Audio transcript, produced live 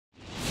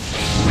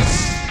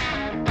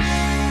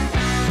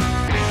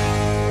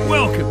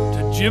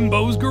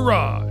Jimbo's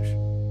Garage.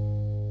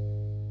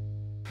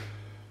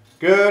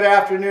 Good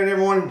afternoon,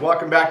 everyone.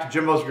 Welcome back to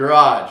Jimbo's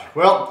Garage.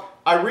 Well,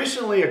 I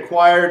recently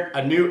acquired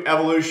a new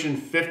Evolution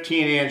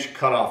 15-inch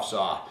cutoff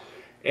saw.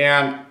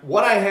 And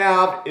what I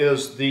have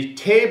is the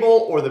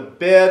table or the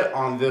bed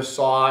on this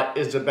saw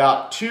is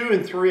about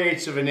 2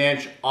 3/8 of an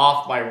inch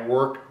off my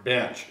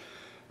workbench.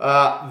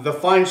 The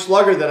fine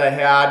slugger that I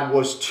had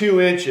was 2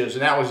 inches,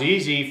 and that was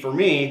easy for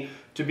me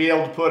to be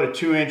able to put a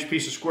 2-inch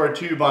piece of square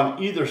tube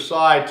on either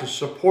side to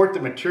support the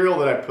material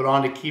that I put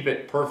on to keep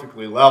it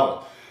perfectly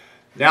level.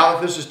 Now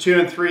that this is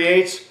 2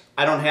 3/8,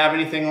 I don't have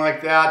anything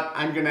like that.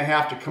 I'm going to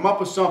have to come up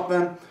with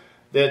something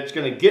that's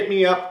going to get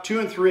me up 2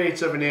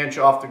 3/8 of an inch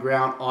off the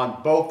ground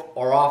on both,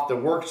 or off the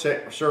work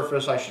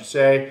surface, I should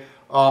say,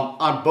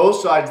 on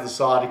both sides of the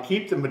saw to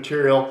keep the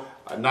material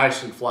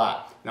nice and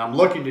flat. Now I'm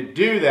looking to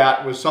do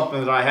that with something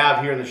that I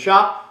have here in the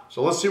shop.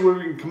 So let's see what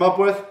we can come up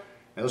with,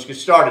 and let's get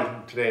started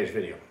in today's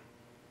video.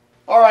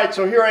 Alright,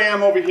 so here I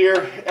am over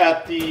here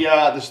at the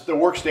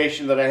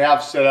workstation that I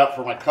have set up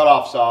for my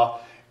cutoff saw.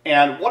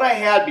 And what I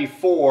had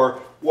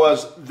before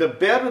was the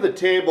bed of the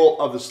table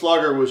of the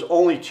slugger was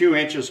only 2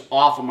 inches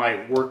off of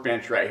my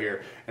workbench right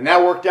here. And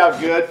that worked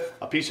out good.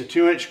 A piece of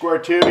 2-inch square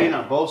tubing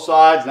on both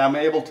sides, and I'm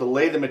able to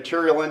lay the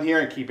material in here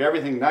and keep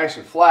everything nice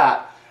and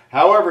flat.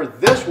 However,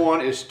 this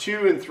one is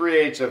 2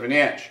 3/8 of an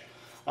inch.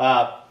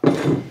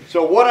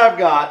 So what I've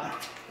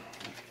got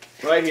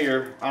right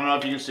here, I don't know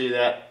if you can see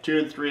that,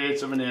 2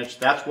 3/8 of an inch,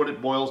 that's what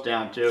it boils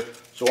down to.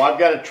 So I've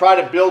got to try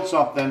to build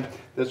something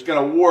that's going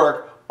to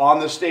work on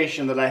the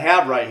station that I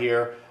have right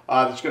here,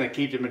 that's going to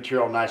keep the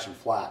material nice and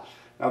flat.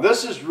 Now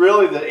this is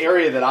really the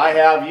area that I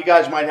have. You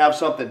guys might have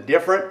something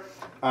different,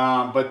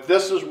 but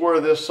this is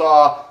where this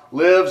saw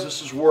lives.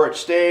 This is where it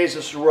stays.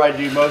 This is where I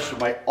do most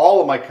of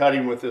all of my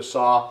cutting with this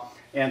saw.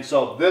 And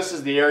so this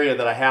is the area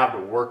that I have to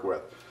work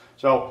with.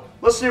 So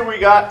let's see what we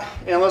got,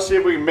 and let's see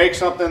if we can make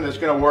something that's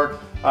going to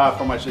work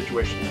for my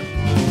situation here.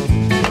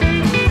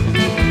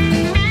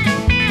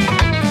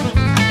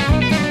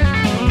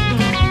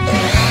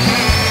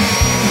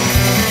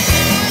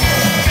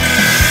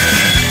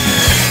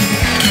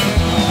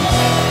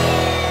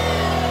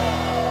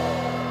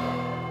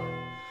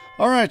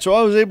 Alright, so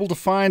I was able to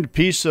find a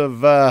piece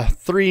of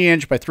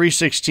 3-inch by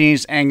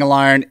 3/16 angle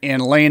iron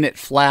and laying it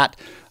flat.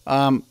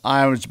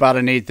 I was about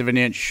 1/8 of an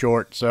inch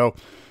short, so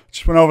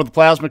just went over the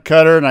plasma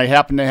cutter, and I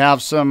happened to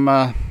have some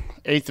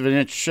 1/8 of an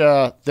inch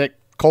thick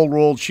cold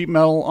rolled sheet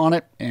metal on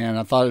it, and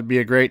I thought it'd be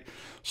a great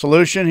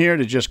solution here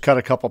to just cut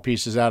a couple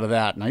pieces out of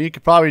that. Now you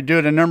could probably do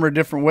it a number of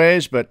different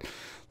ways, but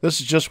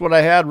this is just what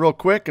I had real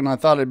quick, and I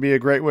thought it'd be a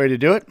great way to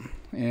do it.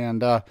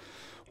 And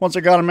once I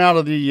got them out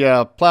of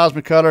the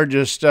plasma cutter,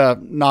 just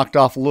knocked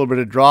off a little bit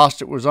of dross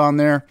that was on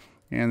there,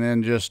 and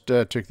then just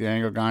took the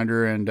angle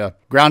grinder and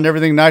ground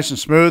everything nice and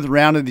smooth,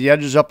 rounded the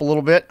edges up a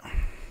little bit,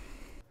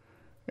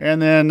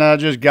 and then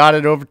just got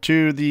it over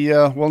to the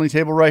welding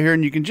table right here.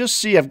 And you can just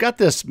see I've got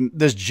this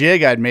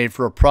jig I'd made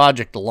for a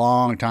project a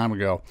long time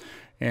ago,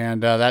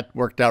 and that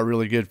worked out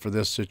really good for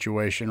this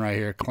situation right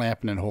here,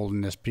 clamping and holding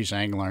this piece of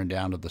angle iron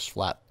down to this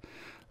flat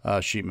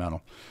sheet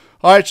metal.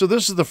 Alright, so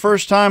this is the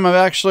first time I've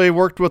actually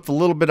worked with a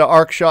little bit of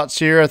arc shots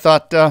here. I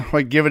thought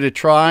I'd give it a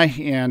try,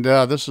 and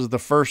this is the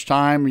first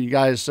time. You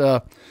guys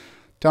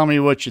tell me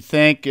what you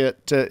think.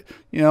 It,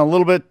 you know, a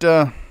little bit,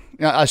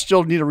 I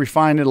still need to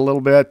refine it a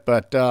little bit,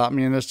 but I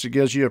mean, this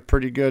gives you a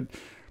pretty good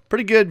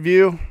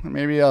view.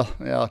 Maybe a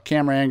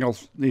camera angle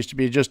needs to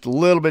be just a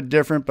little bit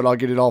different, but I'll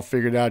get it all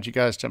figured out. You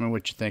guys tell me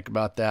what you think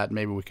about that.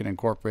 Maybe we can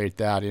incorporate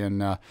that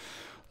in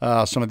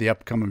some of the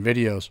upcoming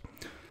videos.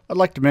 I'd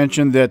like to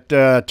mention that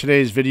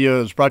today's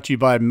video is brought to you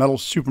by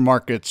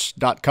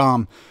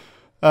metalsupermarkets.com.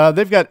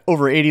 They've got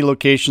over 80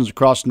 locations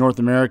across North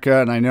America,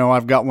 and I know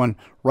I've got one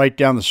right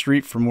down the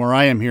street from where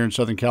I am here in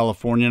Southern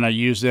California, and I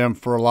use them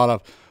for a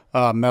lot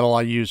of metal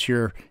I use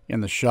here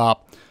in the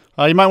shop.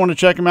 You might want to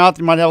check them out.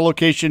 They might have a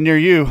location near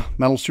you,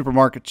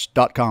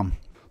 metalsupermarkets.com.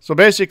 So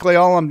basically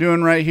all I'm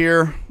doing right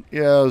here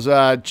is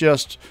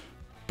just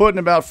putting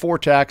about 4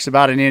 tacks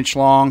about 1 inch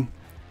long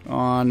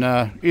on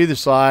either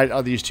side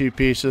of these 2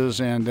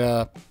 pieces, and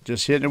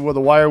just hitting it with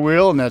a wire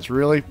wheel, and that's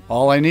really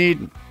all I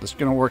need. It's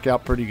going to work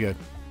out pretty good.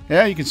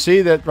 Yeah, you can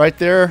see that right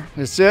there.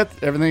 That's it.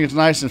 Everything is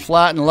nice and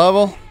flat and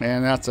level,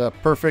 and that's a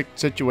perfect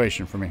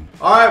situation for me.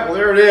 All right, well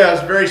there it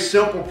is. Very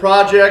simple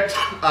project,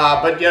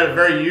 but yet a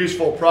very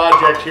useful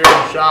project here in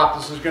the shop.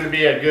 This is going to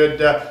be a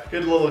good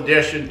little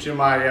addition to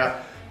my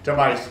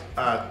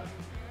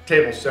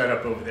table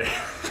setup over there.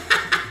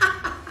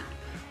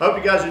 Hope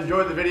you guys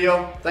enjoyed the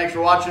video. Thanks for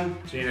watching.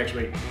 See you next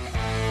week.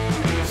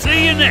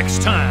 See you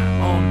next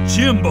time on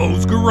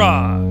Jimbo's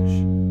Garage.